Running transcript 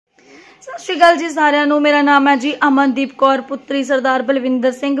सत श्री अकाल जी सारिਆਂ ਨੂੰ। मेरा नाम है जी अमनदीप कौर पुत्री सरदार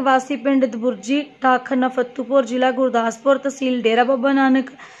बलविंदर सिंह वासी पिंड दबुरजी डाकखाना फतूपुर जिला गुरदासपुर तहसील डेरा बाबा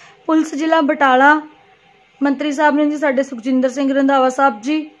नानक पुलिस जिला बटाला। मंत्री साहब ने जी साडे सुखजिंदर सिंह रंधावा साहब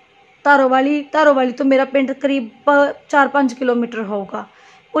जी धारोवाली तो मेरा पिंड करीब 4-5 किलोमीटर होगा।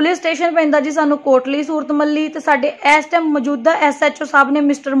 पुलिस स्टेशन पैंदा जी सानू कोटली सूरत मल्ली ते साडे इस टाइम मौजूदा SHO साहब ने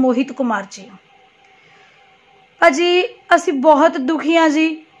मिस्टर मोहित कुमार जी। भाजी असी बहुत दुखी हाँ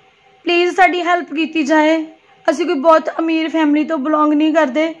जी, प्लीज़ साडी हेल्प की जाए। असी कोई बहुत अमीर फैमिली तो बिलोंग नहीं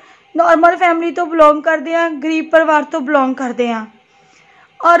करते, नॉर्मल फैमिली तो बिलोंग करते हैं, गरीब परिवार तो बिलोंग करते हैं।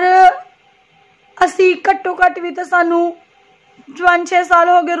 और असी घट्टो घट्ट भी तो सानू 5-6 साल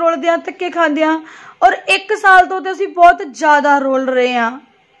हो गए रोलदे धक्के खांदे, और 1 साल तो असी बहुत ज़्यादा रोल रहे हैं।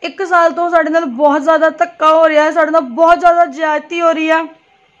 1 साल तो साडे नाल बहुत ज़्यादा धक्का हो रहा है, साडे नाल बहुत ज़्यादा ज्यादती हो रही है।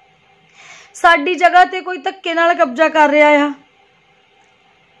 साडी जगह ते कोई धक्के नाल कब्जा कर रहा है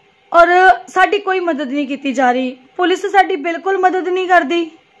और साडी कोई मदद नहीं की जा रही। पुलिस साडी बिल्कुल मदद नहीं करती,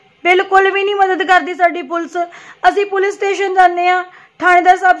 बिल्कुल भी नहीं मदद करती साडी पुलिस। असी पुलिस स्टेशन जाने,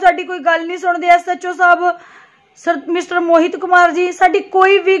 थानेदार साहब साडी कोई गल नहीं सुनते, SHO साहब सर मिस्टर मोहित कुमार जी साडी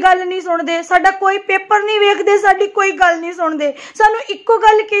कोई भी गल नहीं सुनते, साडा कोई पेपर नहीं वेखते, साडी कोई गल नहीं सुनते। सानू इक्को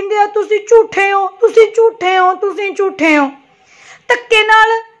गल कहंदे आ, तुसी झूठे हो, तुसी झूठे हो, तुसी झूठे हो। धक्के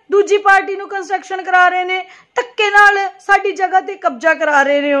नाल दूजी पार्टी नूं कंस्ट्रक्शन करा रहे ने, धक्के नाल साडी जगह ते कब्जा करा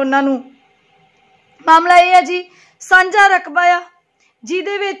रहे ने उन्हां नूं। मामला यह है जी, सांझा रकबा आ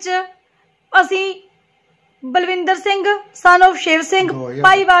जिहदे विच असीं बलविंदर सिंह सन ऑफ शिव सिंह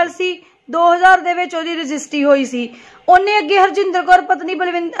भाईवाल सी 2000 दे विच ओहदी रजिस्ट्री होई सी। उन्हें अगे हरजिंदर कौर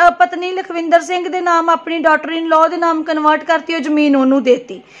पत्नी लखविंदर सिंह दे नाम अपनी डॉटर इन लॉ दे नाम कन्वर्ट करती, जमीन उन्होंने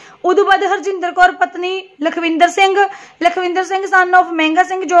देती। उदों बाद हरजिंदर कौर पत्नी लखविंदर सिंह सन ऑफ महंगा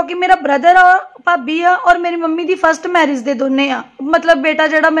सिंह जो कि मेरा ब्रदर और भाभी है, और मेरी mummy the first marriage they दोने आ। मतलब बेटा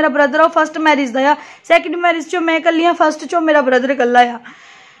जेड़ा मेरा ब्रदर है फर्स्ट मैरिज दा आ, सैकेंड मैरिज चो मैं कल्ली हाँ, फर्स्ट चो मेरा brother Kalla uh.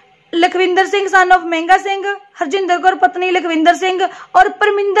 Lakhwinder Singh son of महंगा सिंह, हरजिंदर कौर पत्नी लखविंदर सिंह और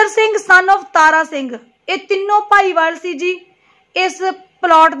परमिंदर सिंह सन ऑफ तारा सिंह, ये तीनों भाईवाल सी जी। इस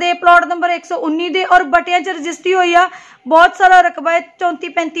प्लॉट नंबर 119 दे और बटिया च रजिस्ट्री हुई आ। बहुत सारा रकबा है,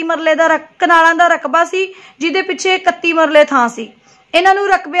 34-35 मरले का कनालों का रकबा सी, जिहदे पिछे 31 मरले थां सी। इन्हां नूं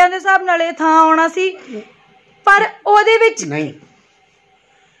रकबियां दे हिसाब नाल इह थां आउणा सी, पर ओहदे विच नहीं।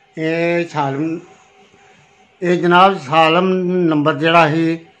 ये जनाब सालम नंबर जिहड़ा ही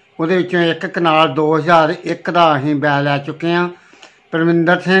ਉਹਦੇ ਵਿੱਚੋਂ एक कनाल 2001 ਦਾ ਅਸੀਂ ਬੈ ਲੈ ਚੁੱਕੇ ਹਾਂ।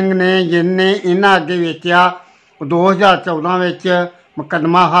 ਪਰਮਿੰਦਰ ਸਿੰਘ ਨੇ ਜਿਹਨੇ ਇਹਨਾਂ ਅੱਗੇ ਵੇਚਿਆ 2014 ਵਿੱਚ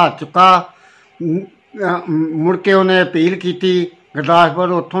ਮੁਕੱਦਮਾ ਹਾਰ ਚੁੱਕਾ। ਮੁੜ ਕੇ ਉਹਨੇ ਅਪੀਲ ਕੀਤੀ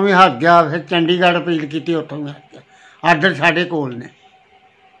ਗੁਰਦਾਸਪੁਰ, ਉੱਥੋਂ ਵੀ ਹਾਰ ਗਿਆ। ਫਿਰ ਚੰਡੀਗੜ੍ਹ ਅਪੀਲ ਕੀਤੀ, ਉੱਥੋਂ ਵੀ ਹਾਰ ਗਿਆ। ਆਰਡਰ ਸਾਡੇ ਕੋਲ ਨੇ।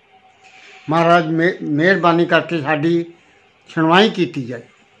 ਮਹਾਰਾਜ ਮਿਹਰਬਾਨੀ ਕਰਕੇ ਸਾਡੀ ਸੁਣਵਾਈ ਕੀਤੀ ਜਾਏ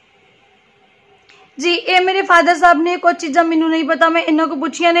जी। ये मेरे फादर साहब ने कुछ चीज़ां मैनू नहीं पता, मैं इन्हों को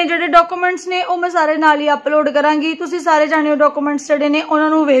पुछिया ने। जिहड़े डॉक्यूमेंट्स ने वो मैं सारे नाल ही अपलोड करांगी, तुसीं सारे जाने डॉक्यूमेंट्स जिहड़े ने उन्हां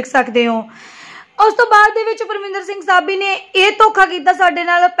नूं वेख सकदे हो। उस तो बाद दे विच परमिंदर सिंह साहबी ने यह धोखा किया साडे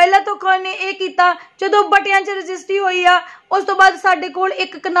नाल। पहला धोखा ने यह किया जदों बटियां च रजिस्ट्री हुई आ, उस तो बाद साडे कोल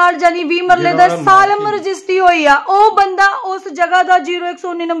 1 कनाल जानी 20 मरले दा सालम रजिस्ट्री हुई आ। वो बंदा उस जगह का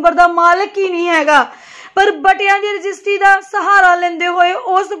 0119 नंबर का मालिक ही नहीं हैगा, पर बटियां दी रजिस्ट्री का सहारा लेंदे हुए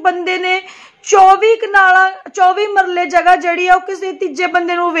उस बंदे ने 24 मरले जगह जड़ी है किसी तीजे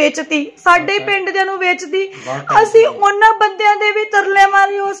बंदे नूं वेचती, साडे पिंड दे नूं वेचती। असीं उन्हां बंदियां दे भी तरले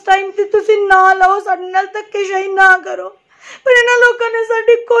मारे उस टाइम ते, तुसीं ना लाओ, साडे नाल धक्केशाही ना करो, पर इन्हां लोकां ने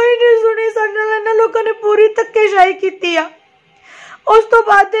साडी कोई नहीं सुनी। साडे नाल इन्हां लोकां ने पूरी धक्केशाही कीती आ। उस तो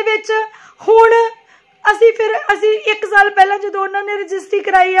बाद दे विच हुण असीं 1 साल पहला जदों उन्हां ने रजिस्ट्री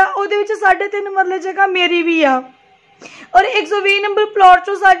कराई आ, उहदे विच 3.5 मरले जगह मेरी भी आ, और 120 नंबर प्लॉट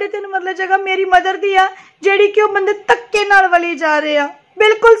चो 3.5 मरले जगह मेरी मदर दी आ, जिहड़ी कि वो बंदे धक्के नाल वली जा रहे आ।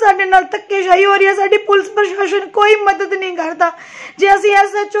 बिल्कुल साडे नाल धक्केशाही हो रही है। साडी पुलिस प्रशासन कोई मदद नहीं करता। जे असीं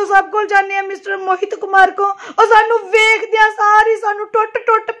SHO साहब कोल जाने आ मिस्टर मोहित कुमार को, और सानू वेखदियां सारी सानू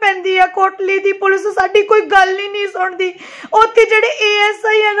टुट पैंदी आ। कोटली दी पुलिस साडी कोई गल ही नहीं सुनदी। उत्थे जिहड़े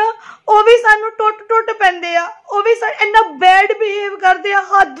ASI है ना, वो भी सानू टुट पैंदे आ। वो भी इन्ना बैड बिहेव करदे आ,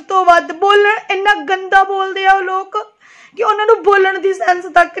 हद तो वध बोलण इन्ना गंदा बोलदे आ लोग कि उन्हां नूं बोलण दी सेंस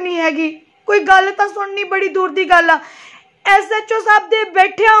तक नहीं हैगी। कोई गल तां सुननी बड़ी दूर दी गल आ। SHO साहब दे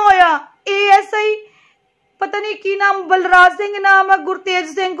बैठिया होया ASI पता नहीं की नाम, बलराज सिंह नाम है, गुरतेज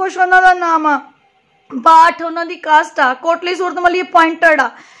सिंह कुछ उन्हां दा नाम आ, 62 उन्हां दी कास्ट आ, कोटली सूरत मली अपॉइंटेड आ।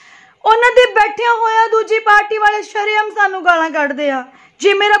 उन्हां दे बैठिया होया दूजी पार्टी वाले शरेआम सानू गालां कढदे आ।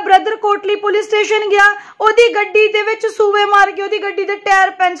 जे मेरा ब्रदर कोटली पुलिस स्टेशन गया, ओदी गड्डी दे विच सूवे मार के ओदी गड्डी दे टायर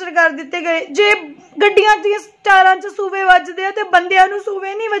पैंचर कर दिते गए। जे गड्डियां दी टायरां च सूवे वजदे आ ते बंदियां नूं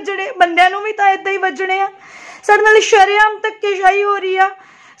सूवे नहीं वजणे, बंदियां नूं भी तां इदां ही वजणे आ। साडे नाल शरेआम धक्केशाही हो रही आ।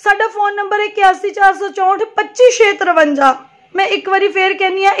 साडा फोन नंबर 81 464 25 653। मैं एक बारी फिर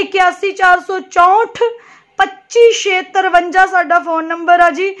कहनी आ 81 464 25 653 साडा फोन नंबर आ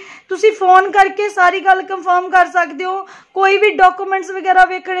जी। तुसी फोन करके सारी गल कंफर्म कर सकते हो। कोई भी डॉक्यूमेंट्स वगैरह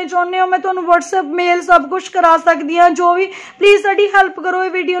वेखने चाहुंदे हो, मैं तुहानूं व्हाट्सएप मेल सब कुछ करा सकदी हां। जो भी प्लीज़ साडी हेल्प करो, ये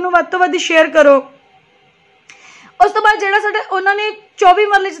वीडियो नूं वध तों वध शेयर करो। उस तो बाद जिहड़ा साडा उन्हां ने 24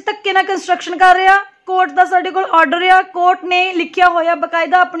 मरले च धक्के नाल कंस्ट्रक्शन कर रहा, कोर्ट का साडे कोल ऑर्डर आ। कोर्ट ने लिखिया होया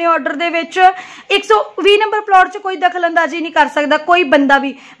बकायदा अपने ऑर्डर दे विच 120 नंबर प्लॉट च कोई दखल अंदाजी नहीं कर सकता कोई बंदा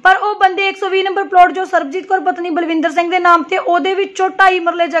भी, पर वो बंदे 120 नंबर प्लॉट जो सरबजीत कौर पत्नी बलविंदर सिंह दे नाम ते ओदे विचों 2.5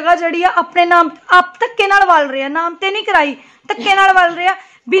 मरले जगह जिहड़ी आ अपने नाम आप धक्के नाल वल रहे, नाम ते नहीं कराई, धक्के नाल वल रहे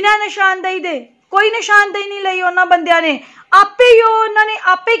बिना निशानदेही दे। कोई निशानदेही नहीं लई उन्हां बंदियां ने, आपे ही उन्होंने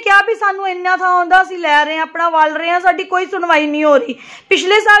आपे क्या भी सानू इन्ना था आउंदा असीं लै रहे हैं अपना वल रहे हैं, साडी कोई सुनवाई नहीं हो रही।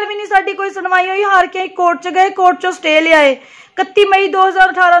 पिछले साल भी नहीं साडी कोई सुनवाई हुई, हार के कोर्ट च गए, कोर्ट चों स्टे लियाए। 31 मई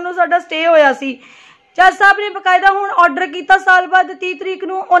 2018 नूं साडा स्टे होया सी। जज साहब ने बकायदा हुण ऑर्डर कीता साल बाद 30 तरीक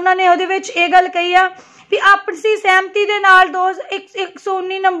नूं उन्हां ने उहदे विच इह गल कही आ भी आपसी सहमति दे नाल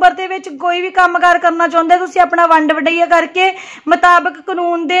 119 नंबर दे विच कोई भी कामगार करना चाहुंदे तुसी अपना वंड वडैया करके मुताबक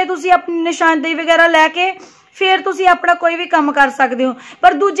कानून दे तुसी अपनी निशानदेही वगैरह लैके फिर तुसी अपना कोई भी काम कर सकते हो।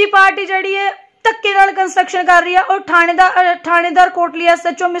 पर दूजी पार्टी जिहड़ी है धक्के नाल कंस्ट्रक्शन कर रही है और थानेदार कोटली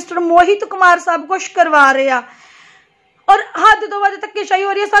SHO मिस्टर मोहित कुमार सब कुछ करवा रहे आ और हद तो वध धक्केशाही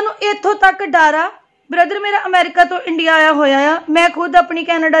हो रही है। सानू इत्थों तक डर आ, ब्रदर मेरा अमेरिका तो इंडिया आया होया आ, मैं खुद अपनी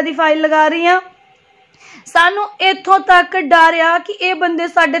कैनेडा की फाइल लगा रही हाँ। सानू इत्थों तक डर आ कि ये बंदे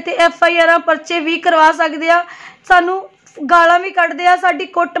साडे ते FIR परचे भी करवा सकते आ, सानू गालां भी कड्डदे आ, साडी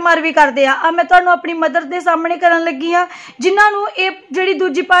कुੱਟਮਾਰ भी करदे आ। मैं तुहानूं अपनी मदर दे सामने करन लगी हाँ, जिन्हां नूं ये जिहड़ी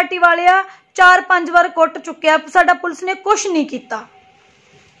दूजी पार्टी वाले आ 4-5 बार कुੱਟ चुक्या, साडा पुलिस ने कुछ नहीं कीता।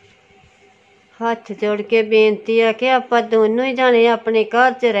 हथ जोड़ के बेनती है कि आपां दोनों ही जाने अपने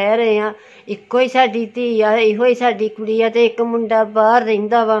घर च रह रहे हैं, इक्को ही साडी धी आ, इहो ही साडी कुड़ी आ ते एक मुंडा बाहर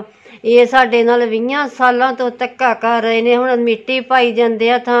रहिंदा वा। ये साडे नाल 20 सालां तो धक्का कर रहे ने, हुण मिट्टी पाई जांदे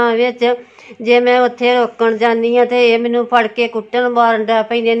आ थां विच। जे मैं उत्थे रोकण जानी हाँ तो ये मैनू फड़ के कुੱਟਣ मारन डै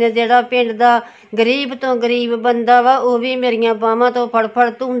पैंदे ने। जिहड़ा पिंड दा गरीब तो गरीब बंदा वा वो भी मेरियां बाहां तो फड़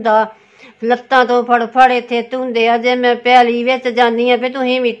धुंदा, लत्तां तो फड़ इत्थे धुंदे आ। जे मैं पैली विच जानी हाँ भी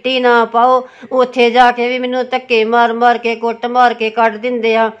तुसीं मिट्टी ना पाओ, उत्थे जाके भी मैनू धक्के मार के कुੱਟ मार के कड्ढ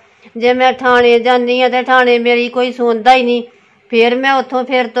दिंदे आ। जे मैं थाणे जानी हाँ तो थाणे मेरी कोई सुनदा ही नहीं, फिर मैं उत्थों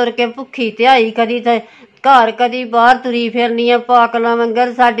फिर तुर के भुखी ध्याई कदी घर कदी बाहर तुरी फिरनी आ पाकलां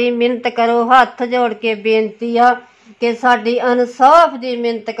वंगर। साडी मिन्नत करो, हथ जोड़ के बेनती आ कि साडी इंसाफ दी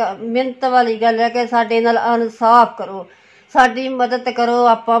मिन्नत वाली गल है कि साडे नाल इंसाफ करो, साडी मदद करो।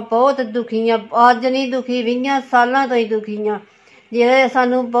 आपां बहुत दुखी आ, अज नहीं दुखी 20 सालां तो ही दुखी आ। ਜਿਹੜੇ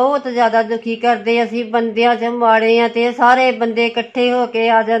ਸਾਨੂੰ बहुत ज़्यादा दुखी करते, असी बंदियां च माड़े आ ते सारे बंदे इकट्ठे हो के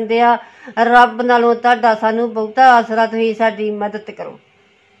आ जांदे आ। रब नालों तुहाडा सानू बहुता आसरा, तुसीं साडी मदद करो।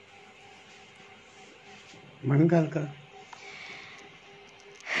 मन गल कर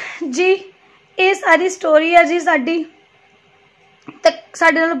जी, ये सारी स्टोरी है जी साडी।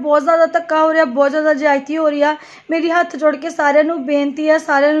 साडे नाल बहुत ज़्यादा धक्का हो रहा, बहुत ज़्यादा ज्यादती हो रही है। मेरी हथ जोड़ के सारिਆਂ ਨੂੰ बेनती है,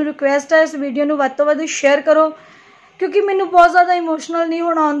 सारिਆਂ ਨੂੰ रिक्वेस्ट है इस वीडियो ਨੂੰ ਵੱਧ ਤੋਂ ਵੱਧ शेयर करो, क्योंकि मैनू बहुत ज़्यादा इमोशनल नहीं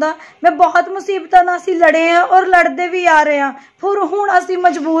होना आउंदा। मैं बहुत मुसीबतों नाल असीं लड़े हैं और लड़ते भी आ रहे हैं, फिर हुण असीं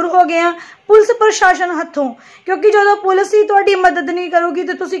मजबूर हो गए हैं पुलिस प्रशासन हथों, क्योंकि जो पुलिस ही तुहाडी मदद नहीं करूगी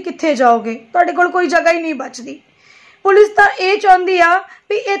तो तुसीं कित्थे जाओगे, तुहाडे कोल कोई जगह ही नहीं बचदी। पुलिस तो ये चाहती आ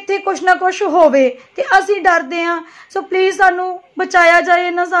भी इत्थे कुछ ना कुछ होवे ते असीं डरदे हाँ। सो प्लीज़ सानू बचाया जाए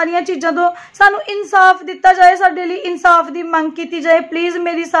इन्हां सारियां चीज़ों तो, सानू इंसाफ दिता जाए, साडे लई इंसाफ की मंग की जाए। प्लीज़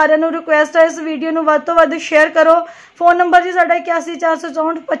मेरी सारिਆਂ ਨੂੰ रिक्वेस्ट है इस वीडियो ਨੂੰ ਵੱਧ ਤੋਂ ਵੱਧ शेयर करो। फोन नंबर जी साडा 81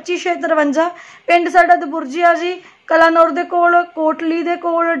 464 25 653। पिंड साडा दबुरजी आ जी, कलानौर दे कोल, कोटली दे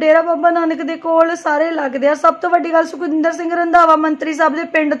कोल, डेरा बाबा नानक दे कोल, सारे लगदे आ। सब तो वड्डी गल सुखविंदर सिंह रंधावा मंत्री साहब दे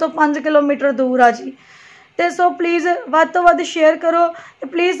पिंड तो 5 किलोमीटर दूर आ जी। तो सो प्लीज़ ਵੱਧ ਤੋਂ ਵੱਧ शेयर करो,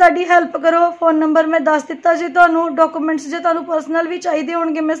 प्लीज़ साडी हेल्प करो। फोन नंबर मैं दस दिता जी, तुहानू डॉक्यूमेंट्स जो तुहानू पर्सनल भी चाहिए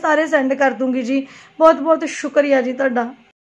होणगे मैं सारे सेंड कर दूँगी जी। बहुत बहुत शुक्रिया जी तुहाडा।